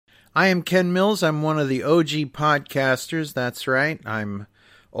I am Ken Mills. I'm one of the OG podcasters. That's right. I'm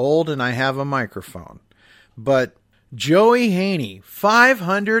old and I have a microphone. But Joey Haney,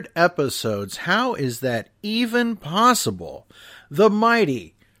 500 episodes. How is that even possible? The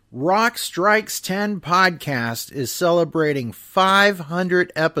mighty Rock Strikes 10 podcast is celebrating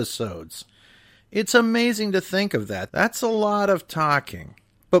 500 episodes. It's amazing to think of that. That's a lot of talking.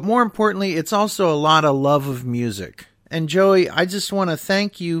 But more importantly, it's also a lot of love of music. And Joey, I just want to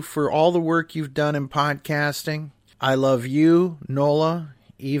thank you for all the work you've done in podcasting. I love you, Nola,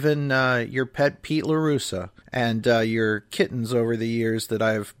 even your pet Pete LaRussa, and your kittens over the years that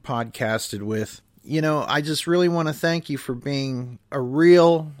I've podcasted with. You know, I just really want to thank you for being a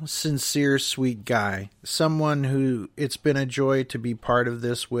real, sincere, sweet guy. Someone who it's been a joy to be part of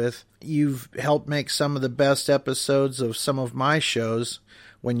this with. You've helped make some of the best episodes of some of my shows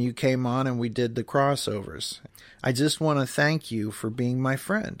when you came on and we did the crossovers. I just want to thank you for being my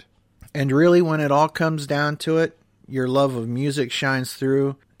friend. And really, when it all comes down to it, your love of music shines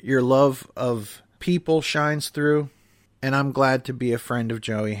through, your love of people shines through, and I'm glad to be a friend of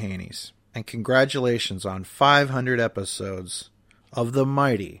Joey Haney's. And congratulations on 500 episodes of the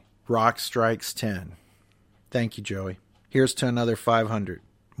mighty Rock Strikes 10. Thank you, Joey. Here's to another 500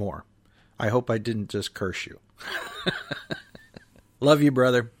 more. I hope I didn't just curse you. Love you,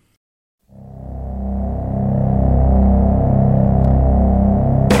 brother.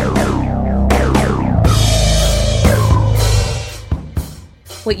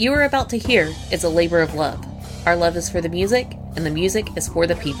 What you are about to hear is a labor of love. Our love is for the music, and the music is for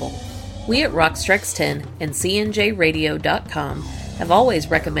the people. We at Rock Strikes 10 and CNJRadio.com have always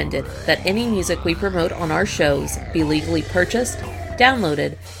recommended that any music we promote on our shows be legally purchased,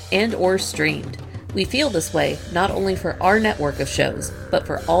 downloaded, and or streamed. We feel this way not only for our network of shows, but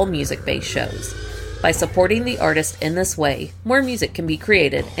for all music-based shows. By supporting the artist in this way, more music can be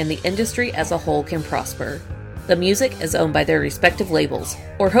created and the industry as a whole can prosper. The music is owned by their respective labels,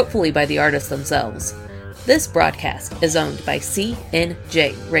 or hopefully by the artists themselves. This broadcast is owned by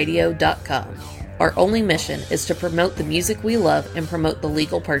CNJRadio.com. Our only mission is to promote the music we love and promote the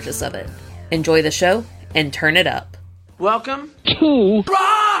legal purchase of it. Enjoy the show and turn it up. Welcome to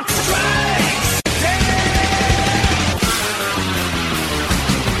Rock Strikes!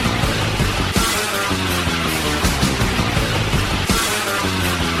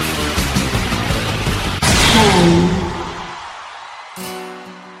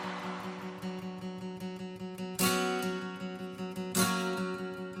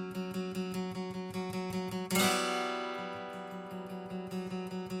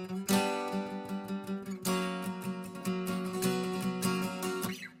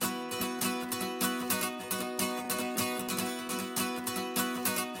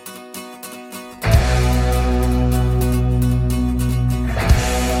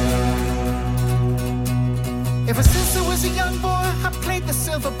 Ever since I was a young boy, I played the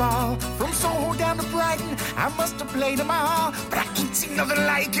silver ball. From Soho down to Brighton, I must have played them all. But I ain't seen nothing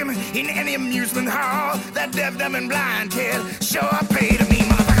like him in any amusement hall. That deaf, dumb, and blind kid sure paid to me,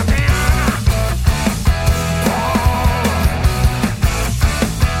 motherfucker.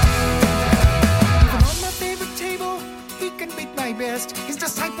 Even on my favorite table, he can beat my best. His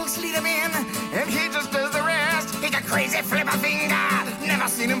disciples lead him in, and he just does the rest. He got crazy flipper finger, never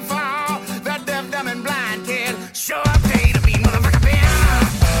seen him fall. That deaf, dumb, and blind kid sure paid to be motherfucker.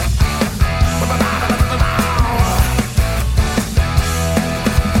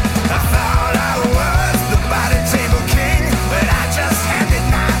 I thought I was the body table king, but I just handed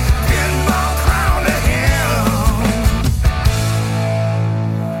my pinball crown to him.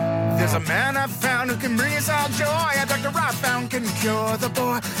 There's a man I found who can bring us all joy. A Dr. I found can cure the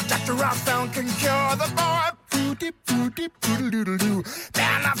boy. Dr. I found can cure the boy.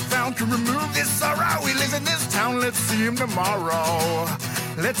 Man I found can remove this sorrow. He lives in this town, let's see him tomorrow.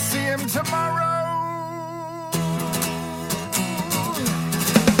 Let's see him tomorrow.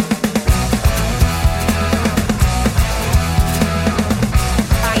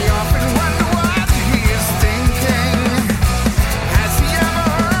 I often wonder what he is thinking. Has he ever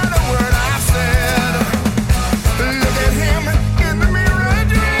heard a word I've said? Look at him in the mirror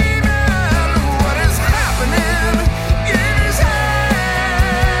dreaming. What is happening in his head?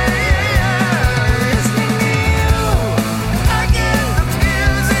 Listening to you again, the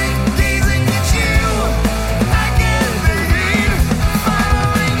music gazing at you.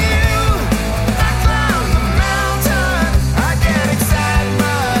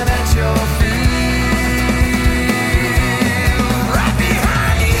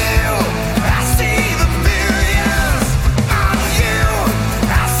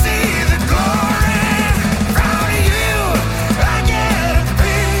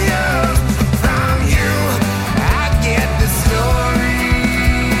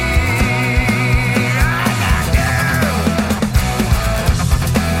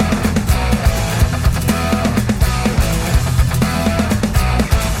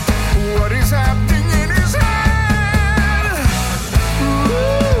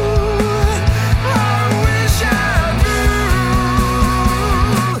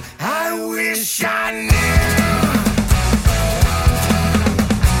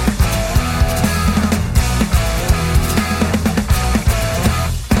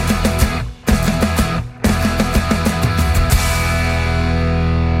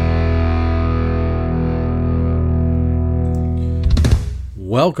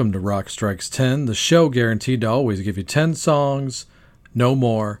 Welcome to Rock Strikes 10, the show guaranteed to always give you 10 songs, no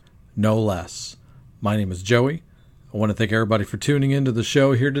more, no less. My name is Joey. I want to thank everybody for tuning into the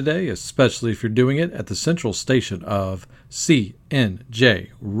show here today, especially if you're doing it at the central station of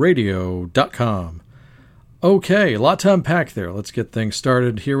cnjradio.com. Okay, a lot to unpack there. Let's get things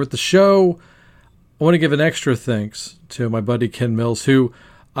started here with the show. I want to give an extra thanks to my buddy Ken Mills, who,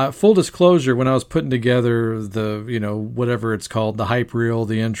 full disclosure, when I was putting together the, whatever it's called, the hype reel,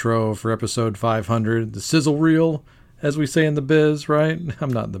 the intro for episode 500, the sizzle reel, as we say in the biz, right?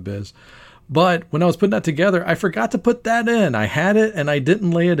 I'm not in the biz. But when I was putting that together, I forgot to put that in. I had it and I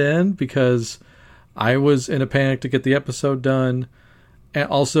didn't lay it in because I was in a panic to get the episode done. And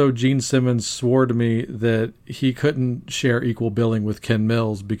also, Gene Simmons swore to me that he couldn't share equal billing with Ken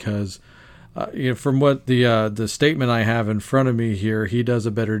Mills because, from what the statement I have in front of me here, he does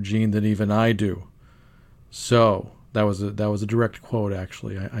a better Gene than even I do. So that was a direct quote,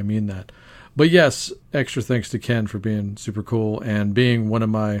 actually. I mean that. But yes, extra thanks to Ken for being super cool and being one of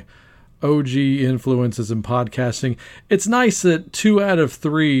my OG influences in podcasting. It's nice that 2 out of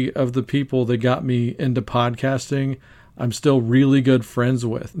 3 of the people that got me into podcasting I'm still really good friends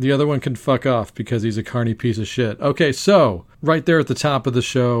with. The other one can fuck off because he's a carny piece of shit. Okay, so right there at the top of the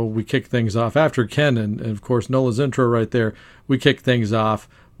show, we kick things off. After Ken and of course Nola's intro right there, we kick things off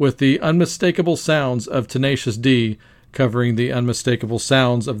with the unmistakable sounds of Tenacious D covering the unmistakable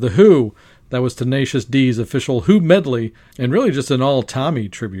sounds of The Who. That was Tenacious D's official Who medley, and really just an all Tommy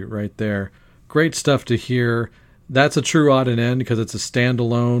tribute right there. Great stuff to hear. That's a true odd and end because it's a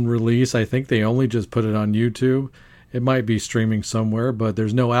standalone release. I think they only just put it on YouTube. It might be streaming somewhere, but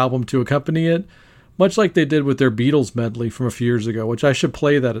there's no album to accompany it, much like they did with their Beatles medley from a few years ago, which I should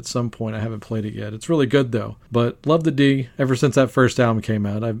play that at some point. I haven't played it yet. It's really good, though. But love the D. Ever since that first album came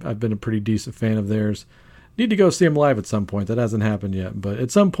out, I've been a pretty decent fan of theirs. Need to go see them live at some point. That hasn't happened yet, but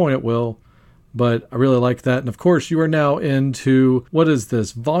at some point it will. But I really like that. And of course, you are now into, what is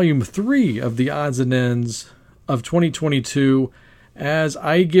this, Volume 3 of the Odds and Ends of 2022, as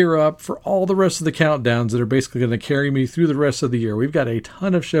I gear up for all the rest of the countdowns that are basically going to carry me through the rest of the year. We've got a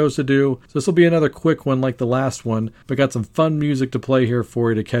ton of shows to do, so this will be another quick one like the last one, but got some fun music to play here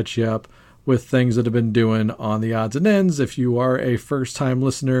for you to catch you up with things that have been doing on the Odds and Ends. If you are a first-time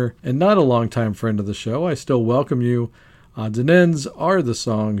listener and not a long-time friend of the show, I still welcome you. Odds and Ends are the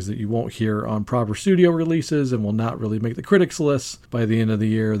songs that you won't hear on proper studio releases and will not really make the critics list by the end of the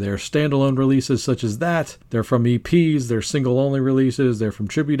year. They're standalone releases such as that. They're from EPs, they're single-only releases, they're from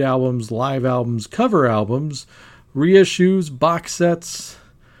tribute albums, live albums, cover albums, reissues, box sets,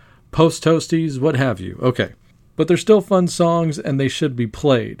 post-toasties, what have you. Okay, but they're still fun songs and they should be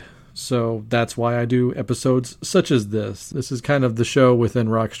played. So that's why I do episodes such as this. This is kind of the show within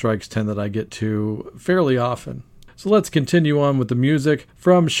Rock Strikes 10 that I get to fairly often. So let's continue on with the music.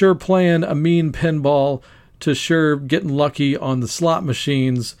 From sure playing a mean pinball to sure getting lucky on the slot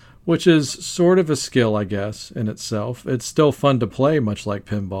machines, which is sort of a skill, I guess, in itself. It's still fun to play, much like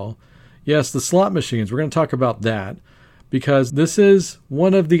pinball. Yes, the slot machines, we're going to talk about that, because this is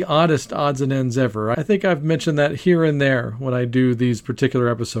one of the oddest odds and ends ever. I think I've mentioned that here and there when I do these particular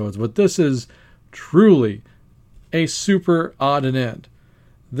episodes, but this is truly a super odd and end.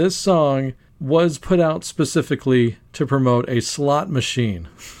 This song was put out specifically to promote a slot machine.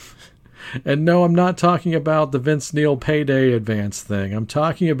 And no, I'm not talking about the Vince Neil Payday Advance thing. I'm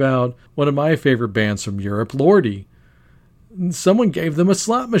talking about one of my favorite bands from Europe, Lordi. Someone gave them a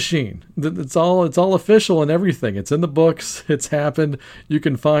slot machine. It's all official and everything. It's in the books. It's happened. You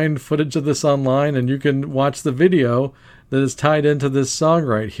can find footage of this online and you can watch the video that is tied into this song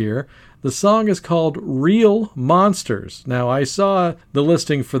right here. The song is called Real Monsters. Now, I saw the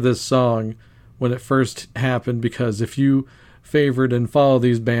listing for this song when it first happened, because if you favorite and follow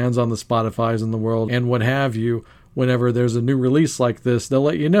these bands on the Spotifys in the world and what have you, whenever there's a new release like this, they'll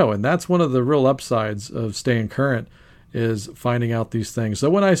let you know. And that's one of the real upsides of staying current, is finding out these things.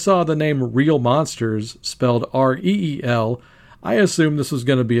 So when I saw the name Real Monsters, spelled R-E-E-L, I assumed this was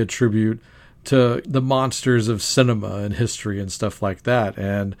going to be a tribute to the monsters of cinema and history and stuff like that.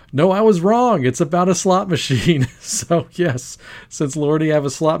 And no, I was wrong. It's about a slot machine. So yes, since Lordi have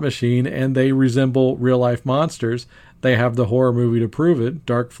a slot machine and they resemble real life monsters, they have the horror movie to prove it.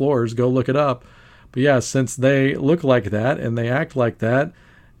 Dark Floors, go look it up. But yeah, since they look like that and they act like that,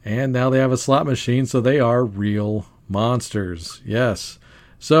 and now they have a slot machine, so they are real monsters. Yes.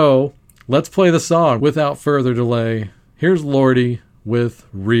 So let's play the song without further delay. Here's Lordi with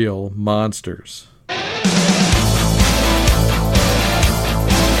Real Monsters.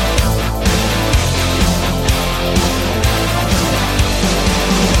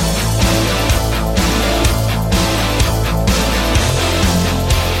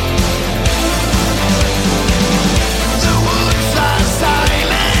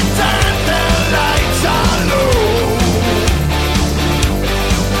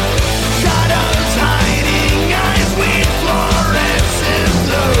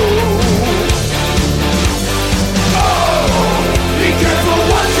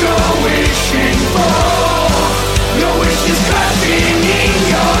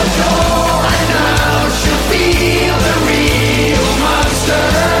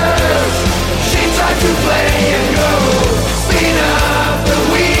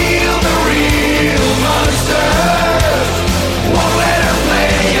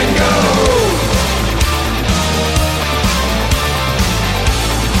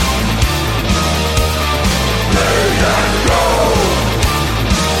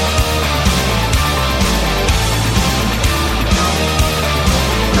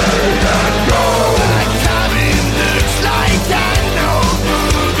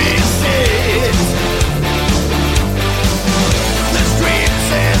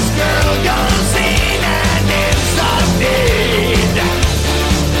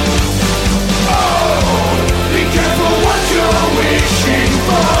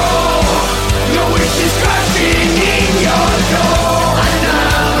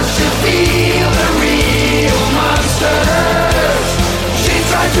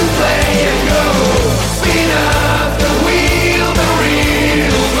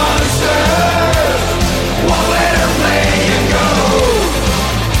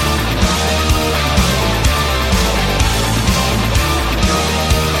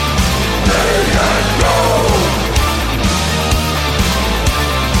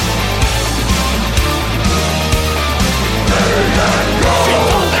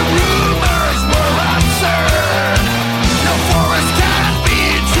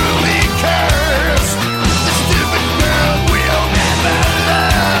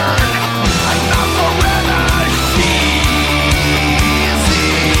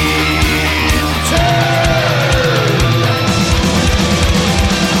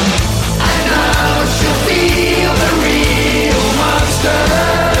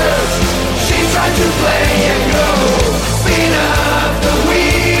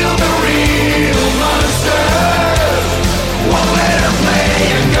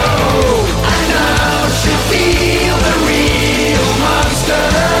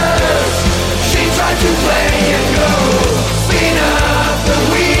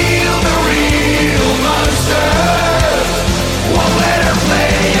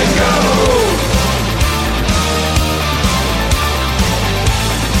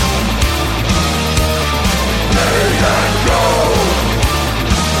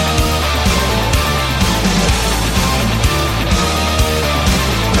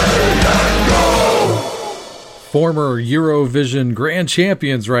 former Eurovision grand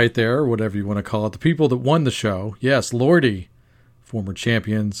champions right there, or whatever you want to call it, the people that won the show. Yes, Lordi, former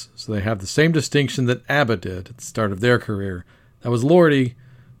champions, so they have the same distinction that ABBA did at the start of their career. That was Lordi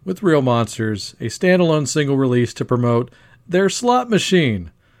with Real Monsters, a standalone single release to promote their slot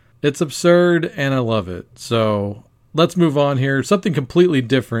machine. It's absurd, and I love it. So let's move on here. Something completely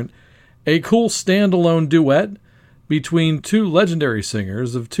different. A cool standalone duet between two legendary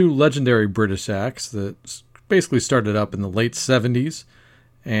singers of two legendary British acts that basically started up in the late 70s,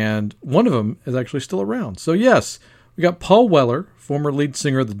 and one of them is actually still around. So yes, we got Paul Weller, former lead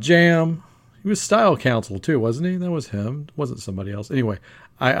singer of The Jam. He was Style Council too, wasn't he? That was him. It wasn't somebody else. Anyway,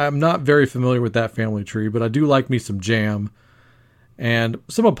 I'm not very familiar with that family tree, but I do like me some Jam. And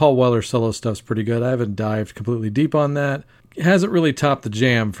some of Paul Weller's solo stuff's pretty good. I haven't dived completely deep on that. It hasn't really topped The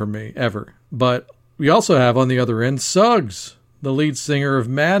Jam for me, ever. But we also have on the other end Suggs, the lead singer of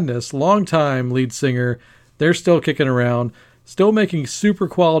Madness, longtime lead singer. They're still kicking around, still making super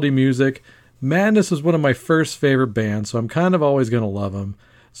quality music. Madness was one of my first favorite bands, so I'm kind of always going to love them.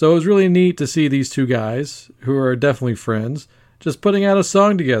 So it was really neat to see these two guys, who are definitely friends, just putting out a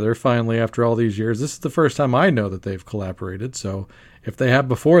song together finally after all these years. This is the first time I know that they've collaborated, so if they have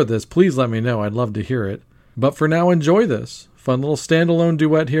before this, please let me know. I'd love to hear it. But for now, enjoy this fun little standalone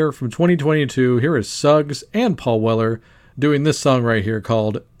duet here from 2022. Here is Suggs and Paul Weller doing this song right here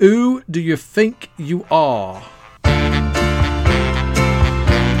called Who Do You Think You Are?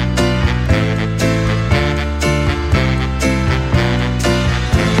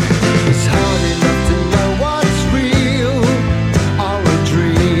 It's hard enough to know what's real or a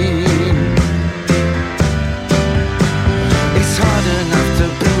dream. It's hard enough to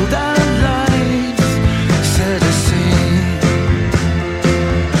build our lives, set a scene.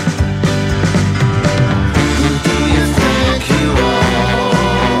 Who do you think you are?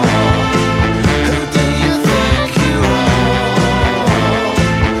 Who do you think you are?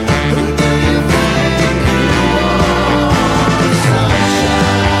 Who do you think you are?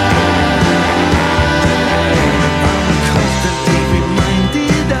 Constantly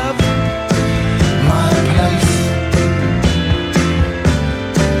reminded of my place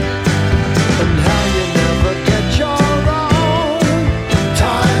and how you never get your own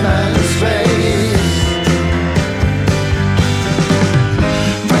time and space,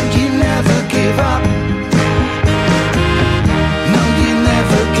 but you never give up. No, you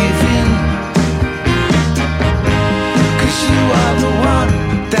never give in, 'cause you are the one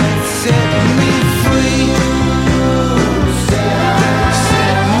that set me free.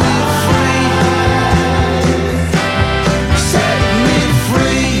 Set me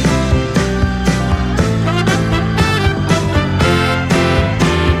free.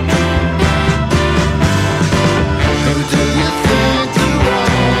 Who do you think you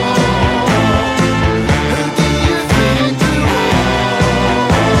are? Who do you think you are?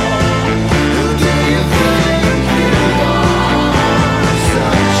 Who do you think you are?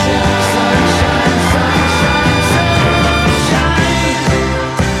 Sunshine, sunshine, sunshine, sunshine.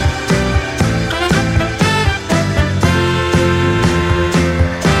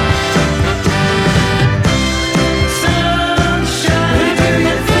 Who do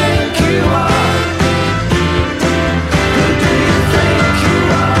you think you are? Who do you think you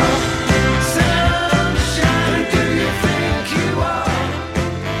are? Sunshine. Who do you think you are?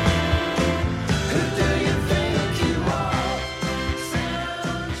 Who do you think you are?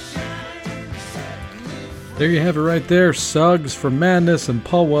 Sunshine. There you have it right there. Suggs from Madness and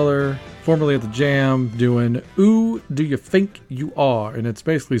Paul Weller, formerly at The Jam, doing Who Do You Think You Are? And it's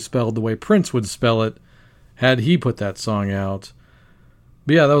basically spelled the way Prince would spell it had he put that song out.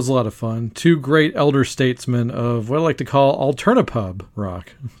 But yeah, that was a lot of fun. Two great elder statesmen of what I like to call alternapub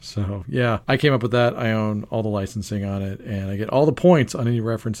rock. So yeah, I came up with that. I own all the licensing on it, and I get all the points on any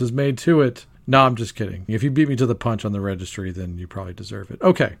references made to it. No, I'm just kidding. If you beat me to the punch on the registry, then you probably deserve it.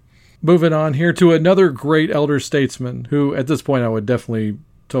 Okay, moving on here to another great elder statesman who, at this point, I would definitely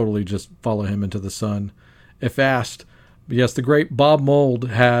totally just follow him into the sun if asked. But yes, the great Bob Mould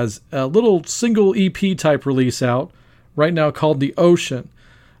has a little single EP type release out right now called The Ocean.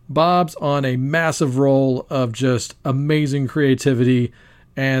 Bob's on a massive roll of just amazing creativity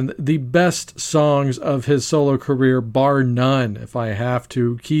and the best songs of his solo career, bar none. If I have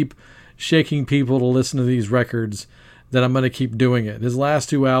to keep shaking people to listen to these records, then I'm going to keep doing it. His last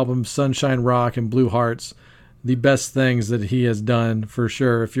two albums, Sunshine Rock and Blue Hearts, the best things that he has done for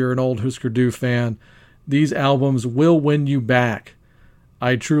sure. If you're an old Husker Du fan, these albums will win you back.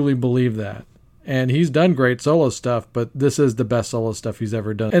 I truly believe that. And he's done great solo stuff, but this is the best solo stuff he's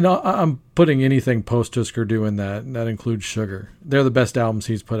ever done. And I'm putting anything post Husker Du in that, and that includes Sugar. They're the best albums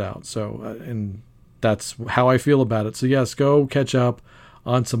he's put out. So, and that's how I feel about it. So yes, go catch up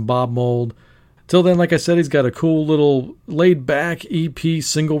on some Bob Mould. Till then, like I said, he's got a cool little laid-back EP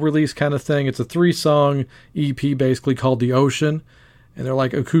single release kind of thing. It's a 3-song EP basically called The Ocean, and they're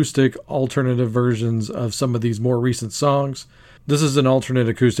like acoustic alternative versions of some of these more recent songs. This is an alternate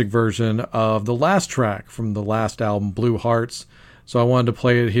acoustic version of the last track from the last album, Blue Hearts. So I wanted to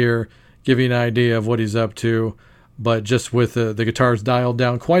play it here, give you an idea of what he's up to, but just with the guitars dialed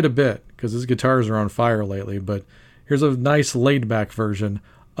down quite a bit, because his guitars are on fire lately. But here's a nice laid-back version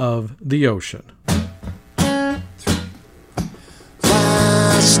of The Ocean.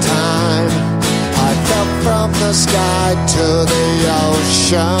 Last time I fell from the sky to the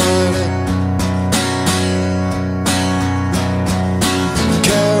ocean.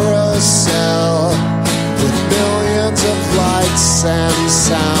 Carousel with millions of lights and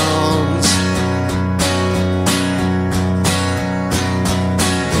sounds.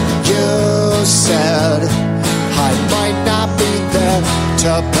 You said I might not be there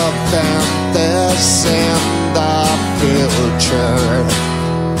to prevent this in the future.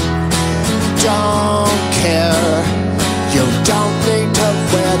 Don't care, you don't need to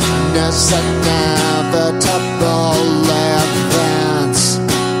witness inevitable events.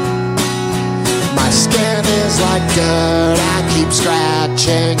 My skin is like dirt, I keep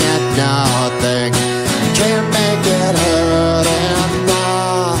scratching at nothing. Can't make it hurt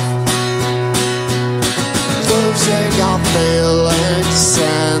enough. Losing your feelings,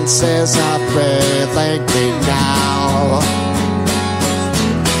 senses of breathing me now.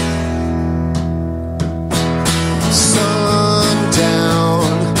 Sundown,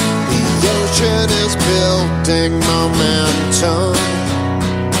 the ocean is building momentum.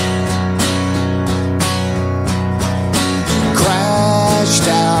 Crashed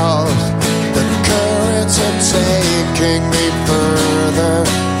out, the currents are taking me further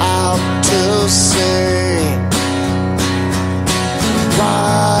out to sea.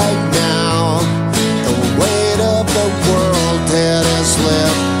 Right now, the weight of the world, it is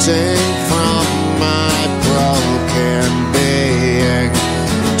lifting from my broken being.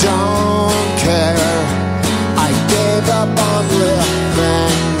 Don't care, I gave up on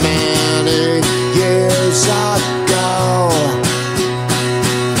living many years ago.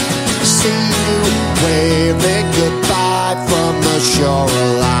 See you waving goodbye from the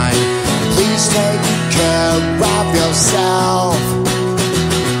shoreline. Please take care of yourself.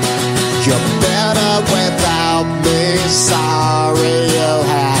 You're better without me. Sorry you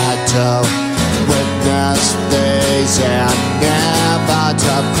had to witness these inevitable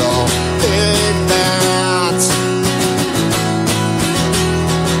events.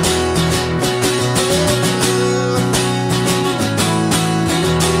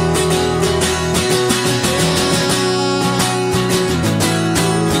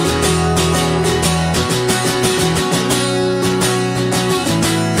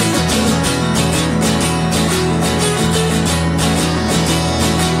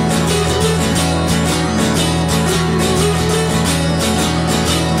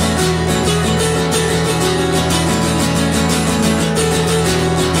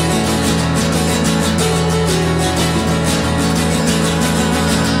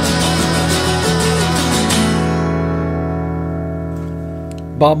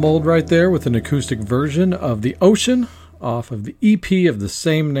 Bob Mould right there with an acoustic version of The Ocean off of the EP of the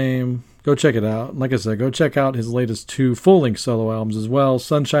same name. Go check it out. Like I said, go check out his latest 2 full-length solo albums as well,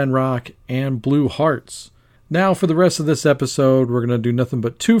 Sunshine Rock and Blue Hearts. Now for the rest of this episode, we're going to do nothing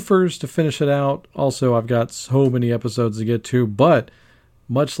but twofers to finish it out. Also, I've got so many episodes to get to, but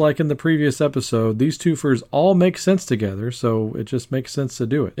much like in the previous episode, these twofers all make sense together, so it just makes sense to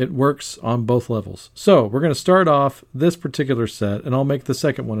do it. It works on both levels. So we're going to start off this particular set, and I'll make the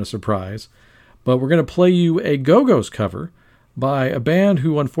second one a surprise, but we're going to play you a Go-Go's cover by a band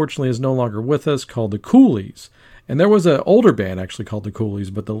who unfortunately is no longer with us called the Coolies. And there was an older band actually called the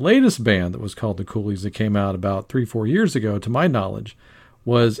Coolies, but the latest band that was called the Coolies that came out about 3-4 years ago, to my knowledge,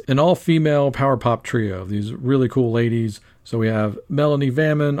 was an all-female power pop trio of these really cool ladies. So we have Melanie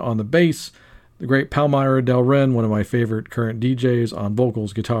Vaman on the bass, the great Palmyra Del Ren, one of my favorite current DJs, on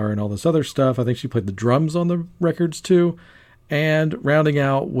vocals, guitar, and all this other stuff. I think she played the drums on the records too. And rounding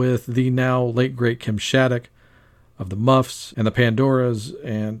out with the now late great Kim Shattuck of the Muffs and the Pandoras.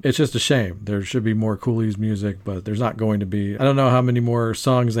 And it's just a shame. There should be more Coolies music, but there's not going to be. I don't know how many more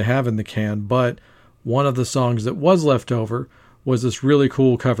songs they have in the can, but one of the songs that was left over was this really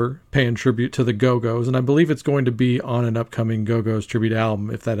cool cover paying tribute to the Go-Go's, and I believe it's going to be on an upcoming Go-Go's tribute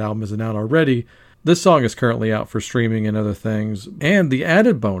album, if that album isn't out already. This song is currently out for streaming and other things, and the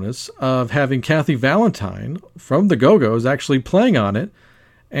added bonus of having Kathy Valentine from the Go-Go's actually playing on it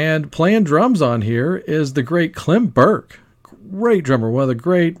And playing drums on here is the great Clem Burke. Great drummer, one of the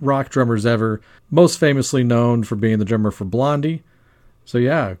great rock drummers ever, most famously known for being the drummer for Blondie. So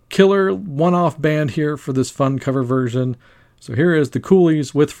yeah, killer one-off band here for this fun cover version. So here is the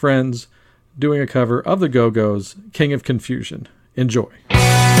Coolies with friends doing a cover of the Go-Go's King of Confusion. Enjoy.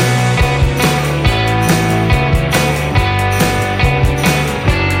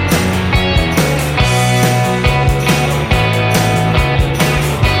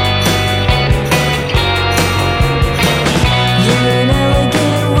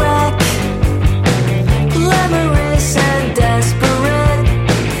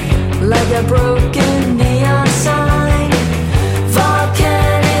 Broken neon sign,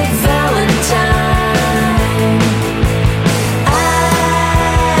 volcanic. Valentine. I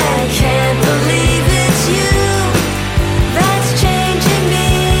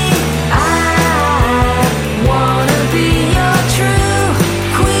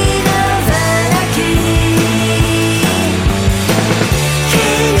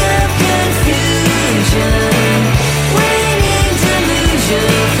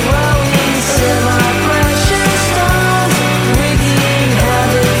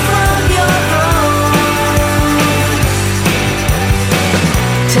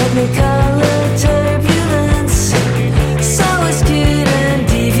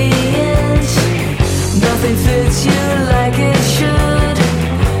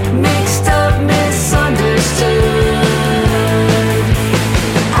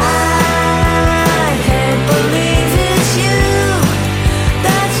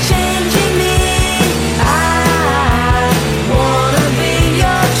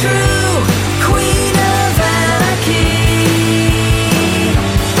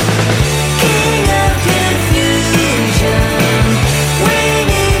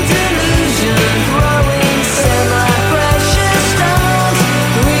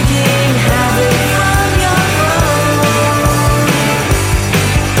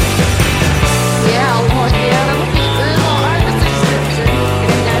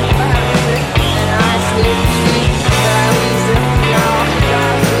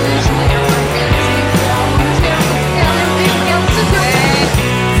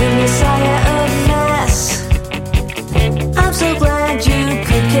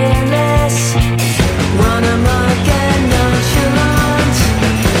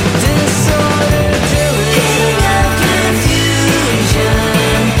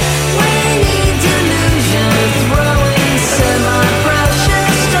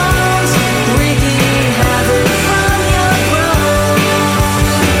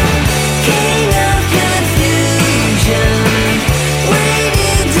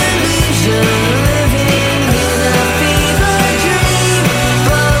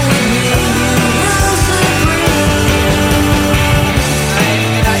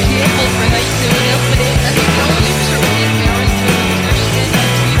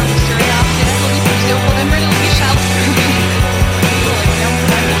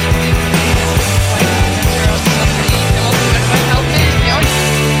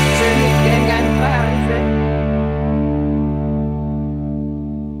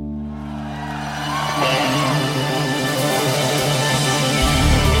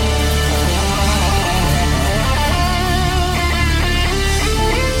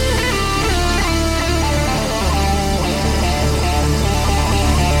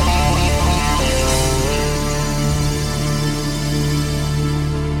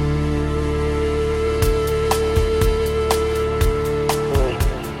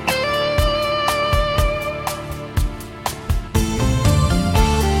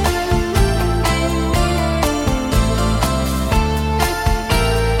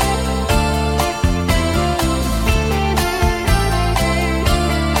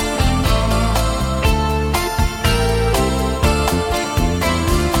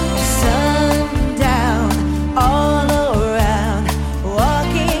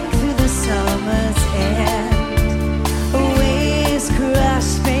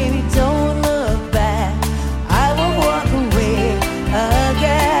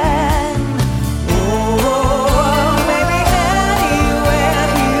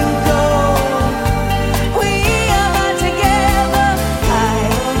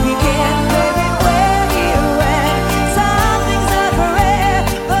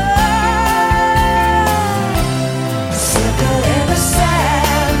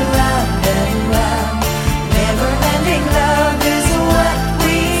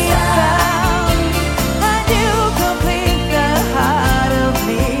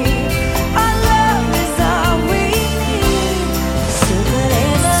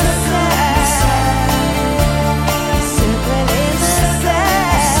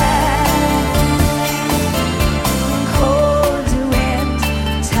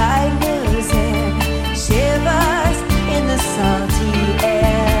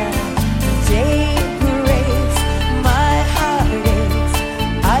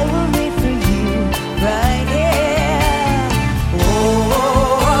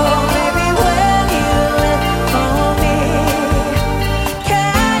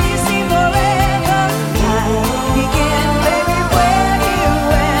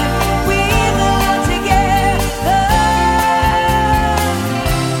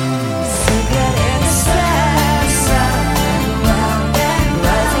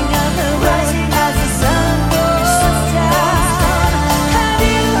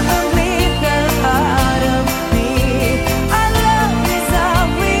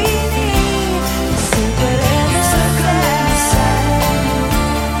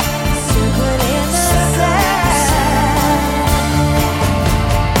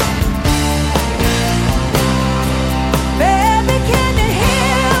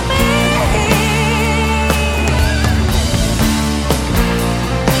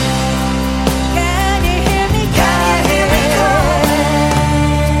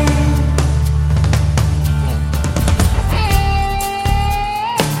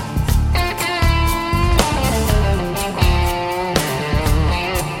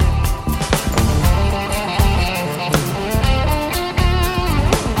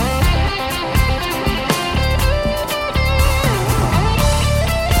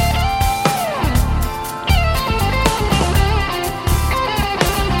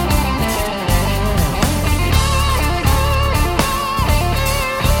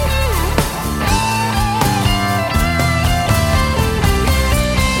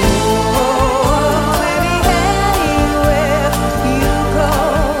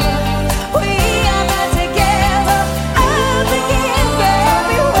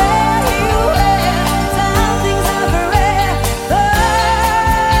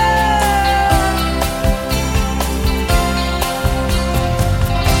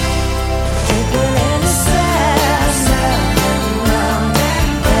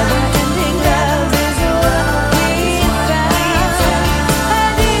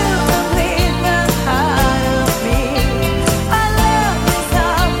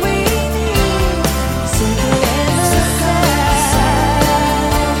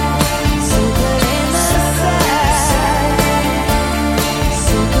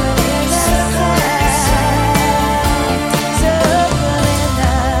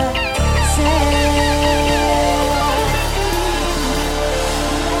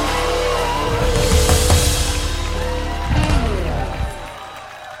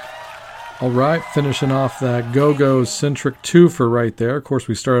All right, finishing off that Go-Go's centric twofer right there. Of course,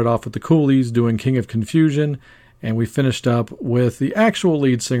 we started off with the Coolies doing King of Confusion, and we finished up with the actual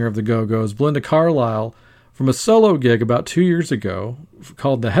lead singer of the Go-Go's, Belinda Carlisle, from a solo gig about 2 years ago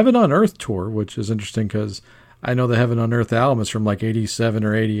called the Heaven on Earth Tour, which is interesting because I know the Heaven on Earth album is from like 87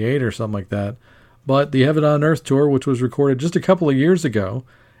 or 88 or something like that. But the Heaven on Earth Tour, which was recorded just a couple of years ago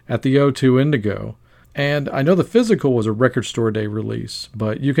at the O2 Indigo. And I know the physical was a Record Store Day release,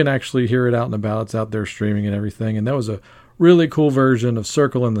 but you can actually hear it out and about. It's out there streaming and everything. And that was a really cool version of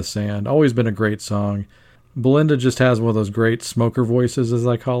Circle in the Sand. Always been a great song. Belinda just has one of those great smoker voices, as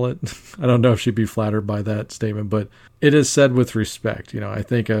I call it. I don't know if she'd be flattered by that statement, but it is said with respect. You know, I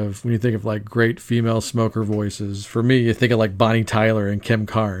think of, when you think of like great female smoker voices, for me, you think of like Bonnie Tyler and Kim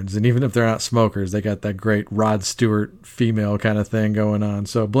Carnes. And even if they're not smokers, they got that great Rod Stewart female kind of thing going on.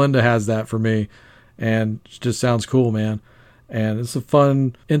 So Belinda has that for me. And it just sounds cool, man. And it's a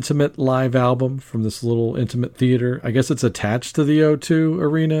fun, intimate live album from this little intimate theater. I guess it's attached to the O2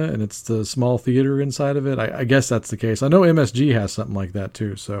 Arena, and it's the small theater inside of it. I guess that's the case. I know MSG has something like that,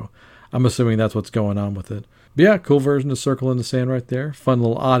 too, so I'm assuming that's what's going on with it. But yeah, cool version of Circle in the Sand right there. Fun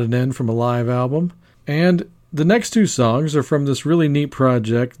little odd and end from a live album. And the next two songs are from this really neat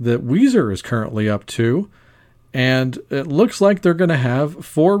project that Weezer is currently up to. And it looks like they're going to have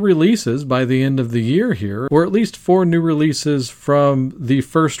 4 releases by the end of the year here, or at least 4 new releases from the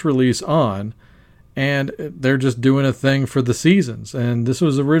first release on. And they're just doing a thing for the seasons. And this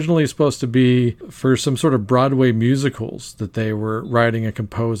was originally supposed to be for some sort of Broadway musicals that they were writing and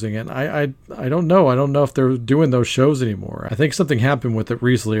composing. And I don't know. I don't know if they're doing those shows anymore. I think something happened with it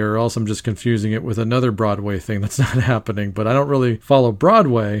recently, or else I'm just confusing it with another Broadway thing that's not happening. But I don't really follow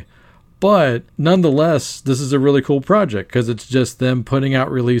Broadway. But nonetheless, this is a really cool project because it's just them putting out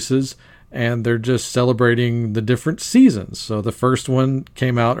releases and they're just celebrating the different seasons. So the first one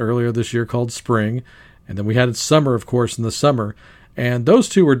came out earlier this year called Spring. And then we had Summer, of course, in the summer. And those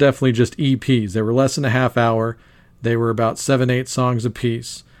two were definitely just EPs. They were less than a half hour. They were about 7-8 songs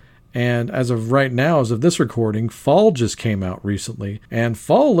apiece. And as of right now, as of this recording, Fall just came out recently. And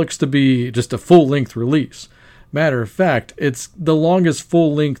Fall looks to be just a full-length release. Matter of fact, it's the longest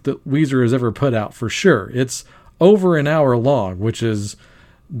full length that Weezer has ever put out for sure. It's over an hour long, which is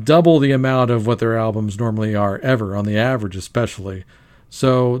double the amount of what their albums normally are ever, on the average especially.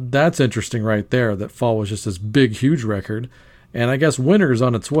 So that's interesting right there, that Fall was just this big, huge record. And I guess winter is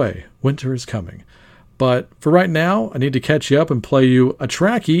on its way. Winter is coming. But for right now, I need to catch you up and play you a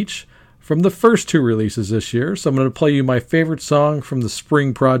track each from the first 2 releases this year. So I'm going to play you my favorite song from the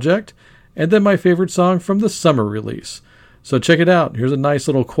Spring project, and then my favorite song from the summer release. So check it out. Here's a nice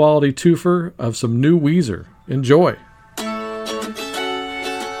little quality twofer of some new Weezer. Enjoy.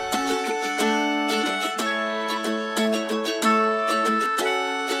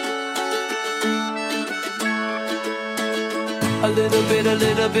 A little bit of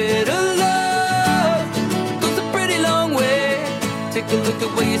love goes a pretty long way. Take a look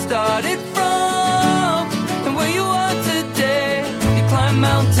at where you started from and where you are today. You climb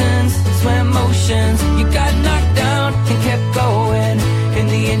mountains, swam oceans, you got knocked down and kept going. In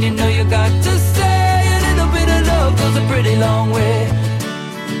the end, you know you got to say a little bit of love goes a pretty long way.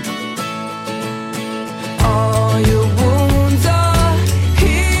 All your wounds are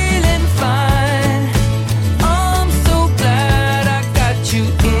healing fine. I'm so glad I got you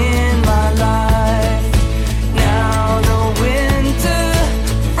in my life. Now the winter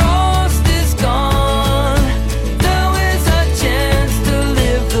frost is gone. Now is our chance to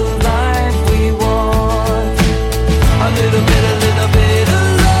live the life we want. A little bit of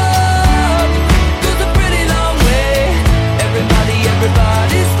love goes a pretty long way. Everybody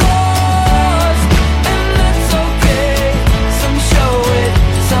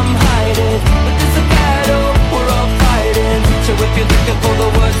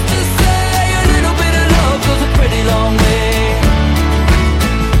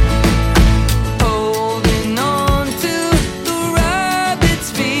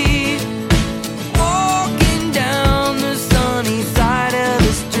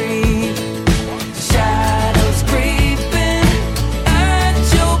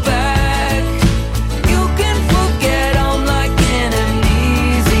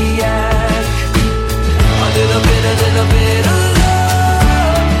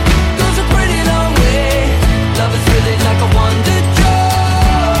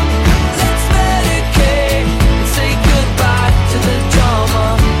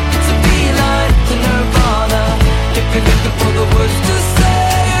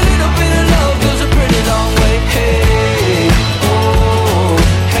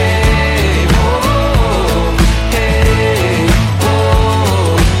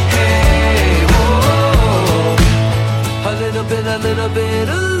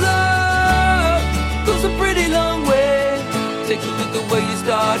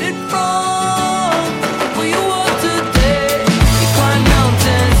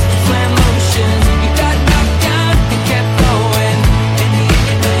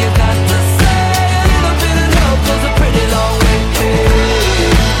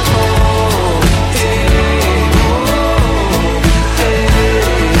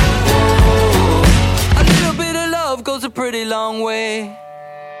pretty long way.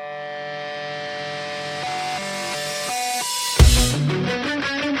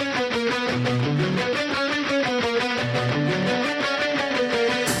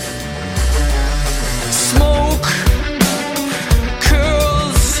 Smoke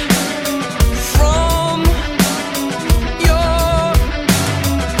curls from your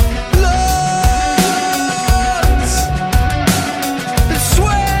lungs.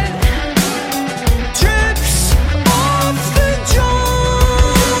 Sweat drips off the drums.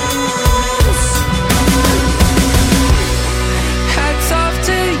 Hats off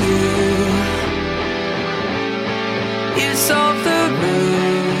to you. You solved the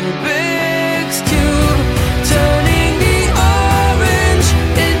Rubik's Cube, turning the orange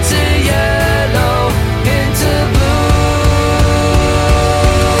into yellow, into blue.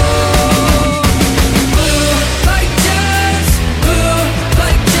 Blue like jazz, blue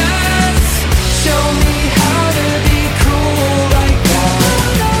like jazz. Show me how to be cool like that.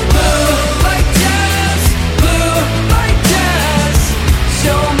 Blue like jazz, blue like jazz.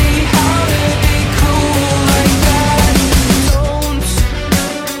 Show me how to be cool like that. Don't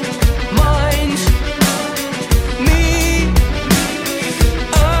mind me,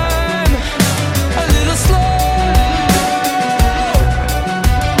 I'm a little slow.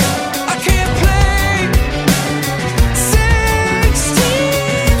 I can't play 16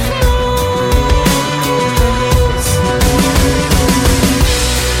 notes.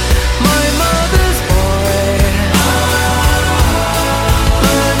 My mother's boy,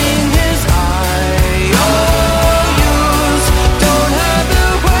 learning his IOUs, don't have the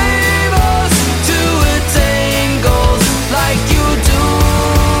huevos to attain goals like you do.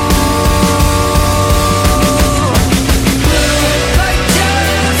 Blue like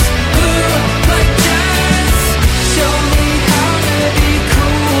jazz, blue like jazz. Show me how to be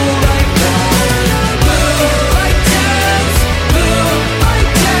cool like that. Blue like jazz, blue like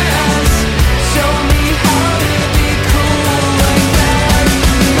jazz. Show me how to be cool like that.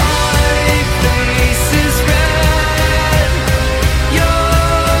 My face is red, your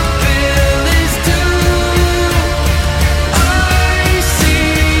bill is due. I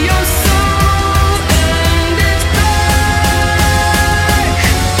see your soul and it's black,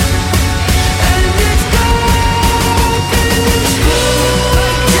 and it's dark, and it's blue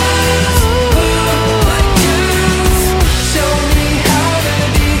like jazz, blue like jazz. Show me how to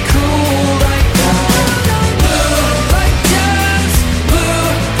be cool like that. Blue like jazz, blue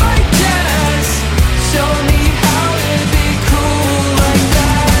like jazz. Show me how to be cool like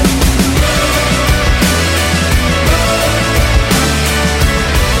that.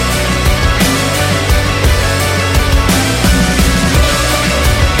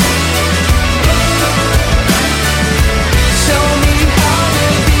 Show me how to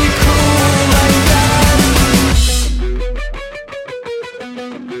be cool like that.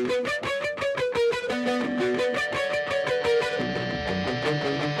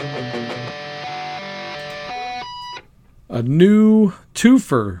 A new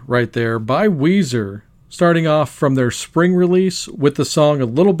twofer right there by Weezer, starting off from their spring release with the song A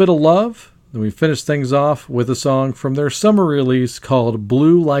Little Bit of Love. Then we finish things off with a song from their summer release called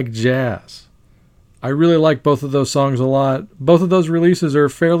Blue Like Jazz. I really like both of those songs a lot. Both of those releases are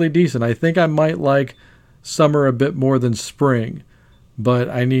fairly decent. I think I might like summer a bit more than spring, but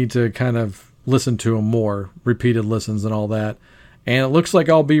I need to kind of listen to them more, repeated listens and all that. And it looks like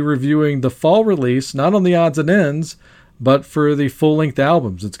I'll be reviewing the fall release, not on the odds and ends, but for the full-length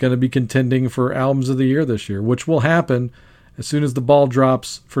albums. It's going to be contending for Albums of the Year this year, which will happen as soon as the ball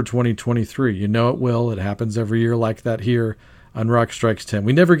drops for 2023. You know it will. It happens every year like that here on Rock Strikes 10.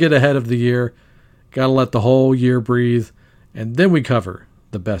 We never get ahead of the year. Got to let the whole year breathe, and then we cover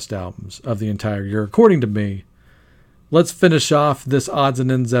the best albums of the entire year, according to me. Let's finish off this Odds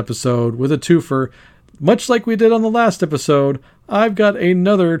and Ends episode with a twofer. Much like we did on the last episode, I've got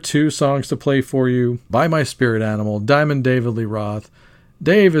another two songs to play for you by my spirit animal, Diamond David Lee Roth.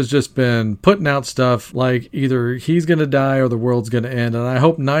 Dave has just been putting out stuff like either he's going to die or the world's going to end, and I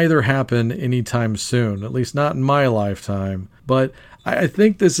hope neither happen anytime soon, at least not in my lifetime. But I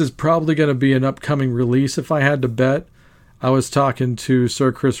think this is probably going to be an upcoming release if I had to bet. I was talking to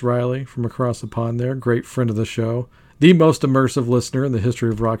Sir Chris Riley from across the pond there, great friend of the show, the most immersive listener in the history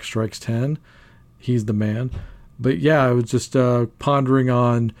of Rock Strikes 10. He's the man. But yeah, I was just pondering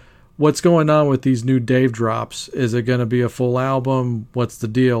on what's going on with these new Dave drops. Is it going to be a full album? What's the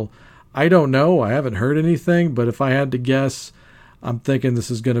deal? I don't know. I haven't heard anything, but if I had to guess, I'm thinking this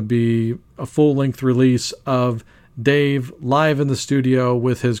is going to be a full-length release of Dave live in the studio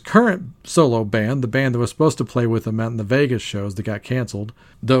with his current solo band, the band that was supposed to play with him out in the Vegas shows that got canceled.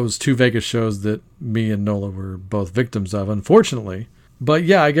 Those 2 Vegas shows that me and Nola were both victims of, unfortunately. But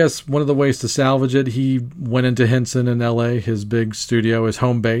yeah, I guess one of the ways to salvage it, he went into Henson in LA, his big studio, his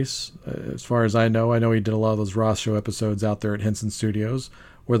home base. As far as I know he did a lot of those Ross Show episodes out there at Henson Studios,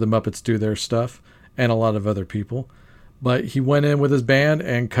 where the Muppets do their stuff, and a lot of other people. But he went in with his band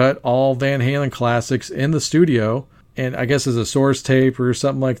and cut all Van Halen classics in the studio, and I guess as a source tape or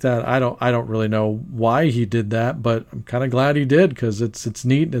something like that. I don't really know why he did that, but I'm kind of glad he did, because it's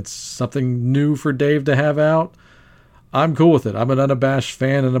neat. It's something new for Dave to have out. I'm cool with it. I'm an unabashed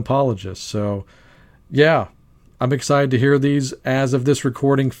fan and apologist. So, yeah, I'm excited to hear these. As of this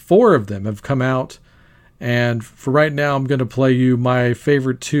recording, 4 of them have come out. And for right now, I'm going to play you my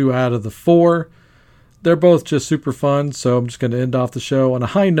favorite 2 out of the 4. They're both just super fun, so I'm just going to end off the show on a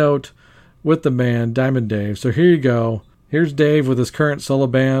high note with the man, Diamond Dave. So here you go. Here's Dave with his current solo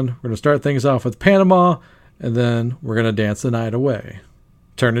band. We're going to start things off with Panama, and then we're going to dance the night away.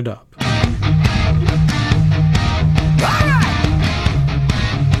 Turn it up.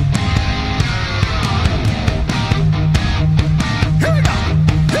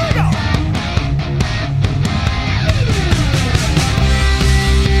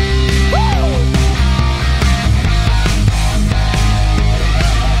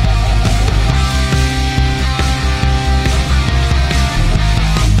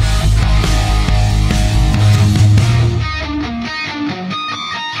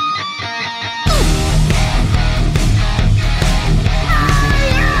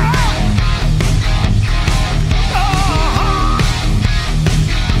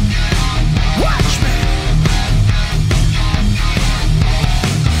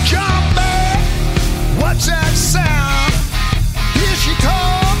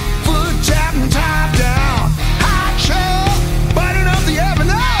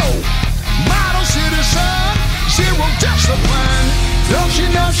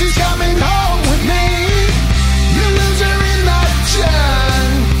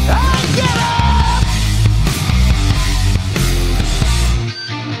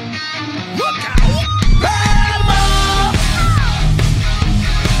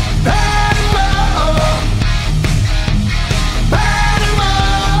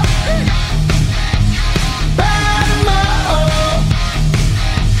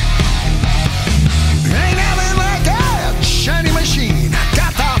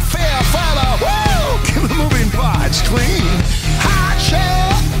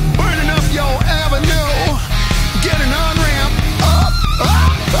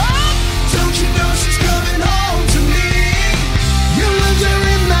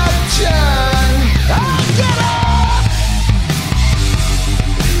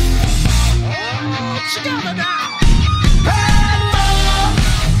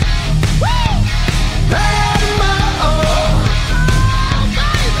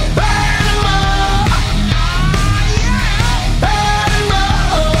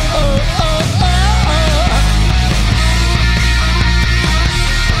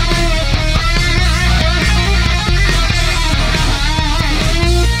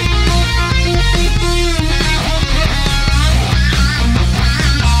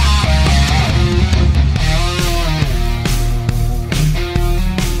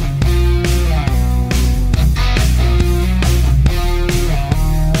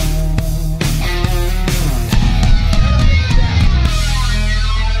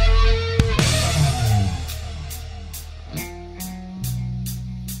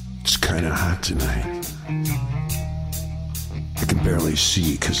 tonight. I can barely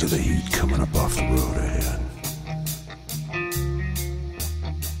see because of the heat coming up off the road ahead.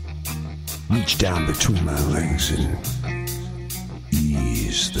 Reach down between my legs and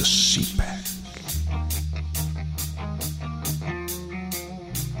ease the seat back.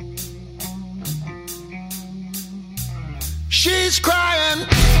 She's crying,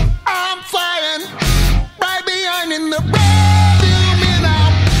 I'm flying, right behind in the rearview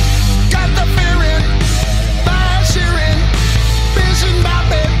mirror. Got the fearing, fire searing, vision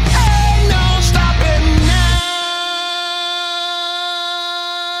bopping, ain't no stopping now.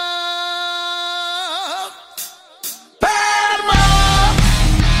 Panama,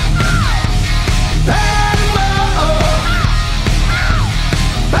 Panama,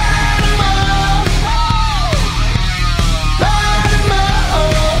 Panama.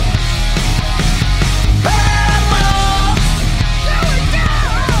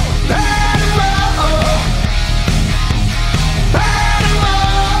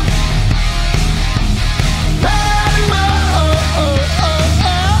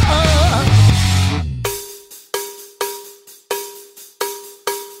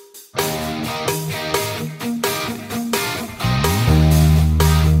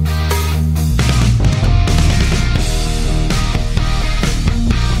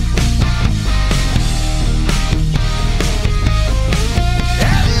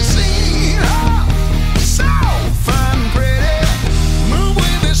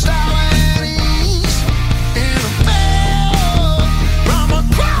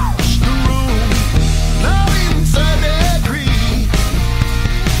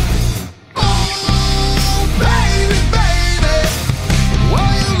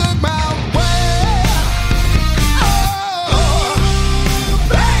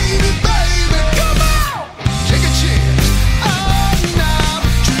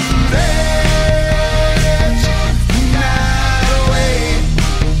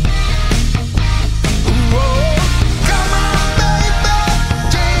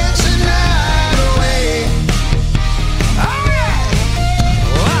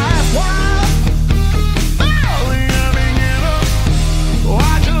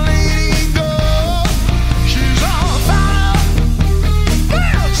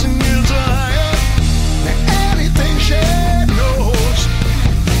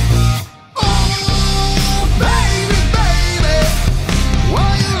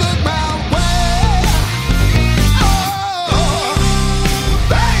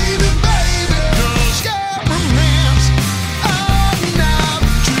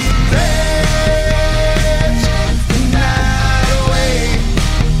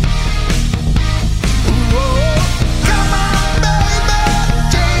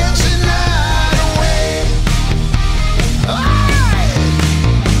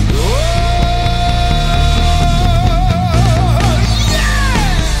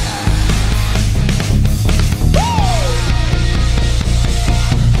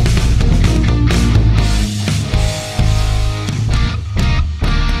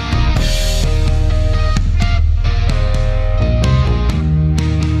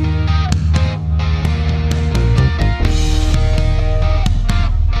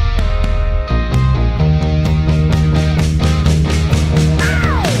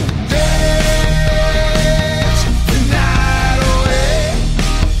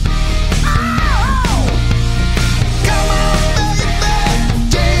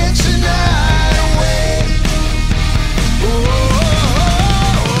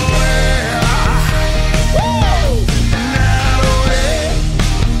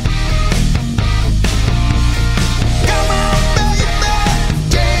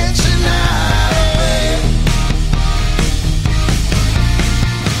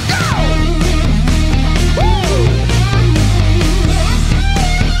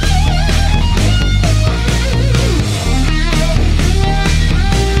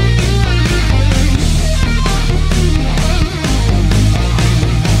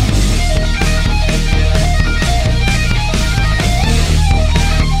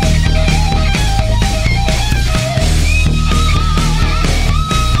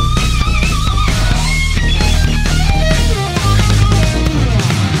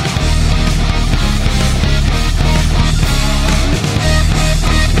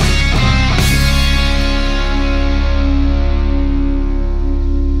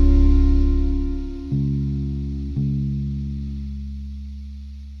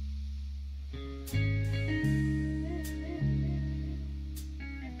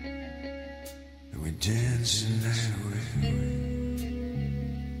 We dance the night away.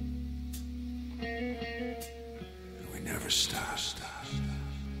 We never stop.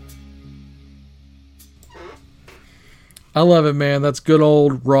 I love it, man. That's good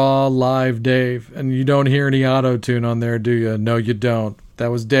old raw live Dave. And you don't hear any auto-tune on there, do you? No, you don't.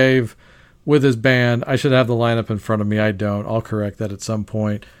 That was Dave with his band. I should have the lineup in front of me. I don't. I'll correct that at some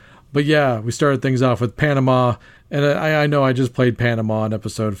point. But yeah, we started things off with Panama. And I know I just played Panama in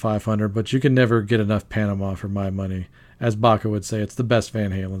episode 500, but you can never get enough Panama for my money. As Baca would say, it's the best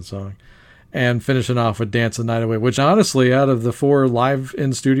Van Halen song. And finishing off with Dance the Night Away, which honestly, out of the 4 live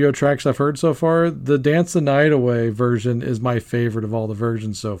in-studio tracks I've heard so far, the Dance the Night Away version is my favorite of all the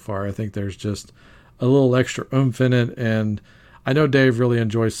versions so far. I think there's just a little extra oomph in it, and I know Dave really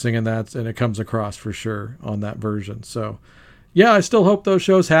enjoys singing that, and it comes across for sure on that version. So, yeah, I still hope those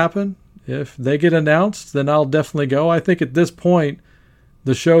shows happen. If they get announced, then I'll definitely go. I think at this point,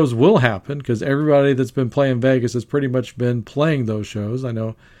 the shows will happen, because everybody that's been playing Vegas has pretty much been playing those shows. I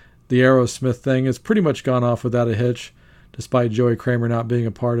know the Aerosmith thing has pretty much gone off without a hitch, despite Joey Kramer not being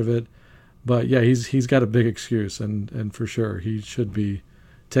a part of it. But yeah, he's got a big excuse, and for sure he should be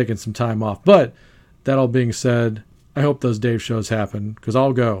taking some time off. But that all being said, I hope those Dave shows happen, because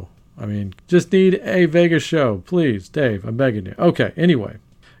I'll go. I mean, just need a Vegas show. Please, Dave, I'm begging you. Okay, anyway,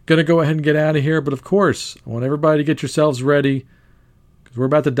 going to go ahead and get out of here. But of course, I want everybody to get yourselves ready, because we're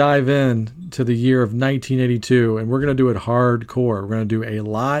about to dive in to the year of 1982, and we're going to do it hardcore. We're going to do a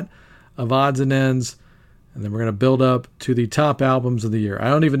lot of odds and ends, and then we're going to build up to the top albums of the year. I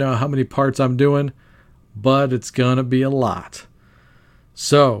don't even know how many parts I'm doing, but it's going to be a lot.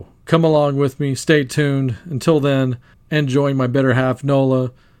 So come along with me. Stay tuned. Until then, and join my better half,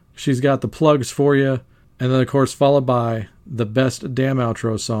 Nola. She's got the plugs for you. And then, of course, followed by the best damn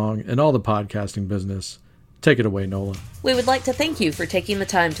outro song in all the podcasting business. Take it away, Nola. We would like to thank you for taking the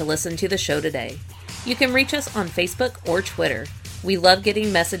time to listen to the show today. You can reach us on Facebook or Twitter. We love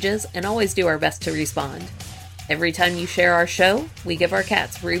getting messages and always do our best to respond. Every time you share our show, we give our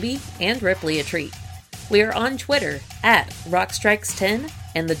cats Ruby and Ripley a treat. We are on Twitter at Rockstrikes10,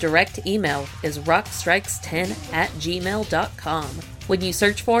 and the direct email is rockstrikes10@gmail.com. When you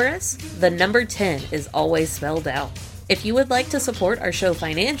search for us, the number 10 is always spelled out. If you would like to support our show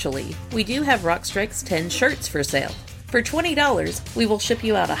financially, we do have Rockstrikes 10 shirts for sale. For $20, we will ship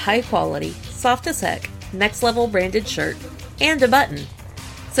you out a high-quality, soft-as-heck, next-level branded shirt and a button.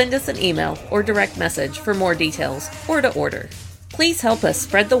 Send us an email or direct message for more details or to order. Please help us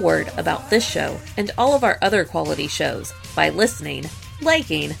spread the word about this show and all of our other quality shows by listening,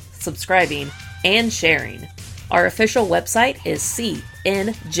 liking, subscribing, and sharing. Our official website is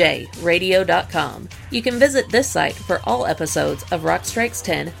cnjradio.com. You can visit this site for all episodes of Rockstrikes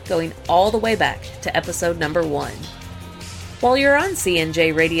 10 going all the way back to episode number 1. While you're on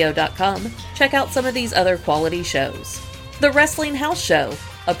cnjradio.com, check out some of these other quality shows. The Wrestling House Show,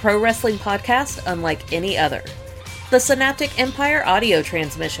 a pro wrestling podcast unlike any other. The Synaptic Empire audio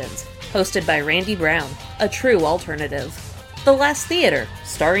transmissions, hosted by Randy Brown, a true alternative. The Last Theater,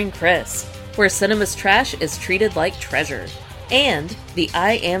 starring Chris, where cinema's trash is treated like treasure. And the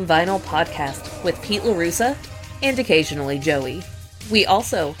I Am Vinyl podcast with Pete LaRussa and occasionally Joey. We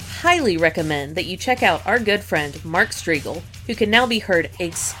also highly recommend that you check out our good friend Mark Striegel, who can now be heard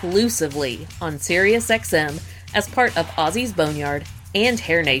exclusively on SiriusXM as part of Ozzy's Boneyard and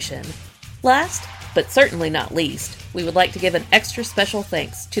Hair Nation. Last, but certainly not least, we would like to give an extra special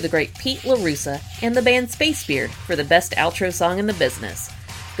thanks to the great Pete LaRussa and the band Spacebeard for the best outro song in the business.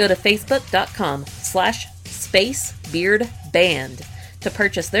 Go to facebook.com/SpaceBeardBand to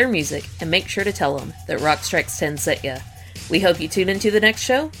purchase their music and make sure to tell them that Rockstrikes 10 sent ya. We hope you tune into the next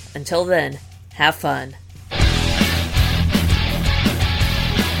show. Until then, have fun.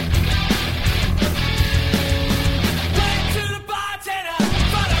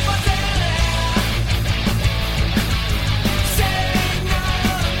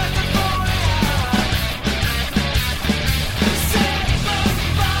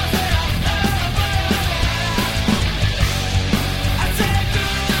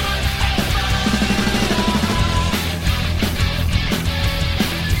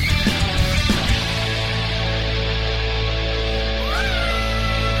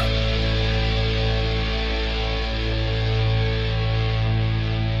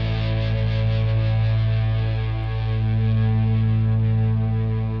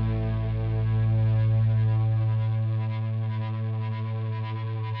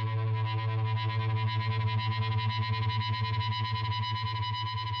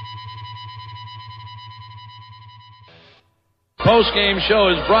 Post-game show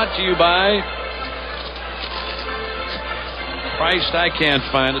is brought to you by Christ, I can't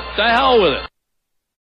find it. The hell with it.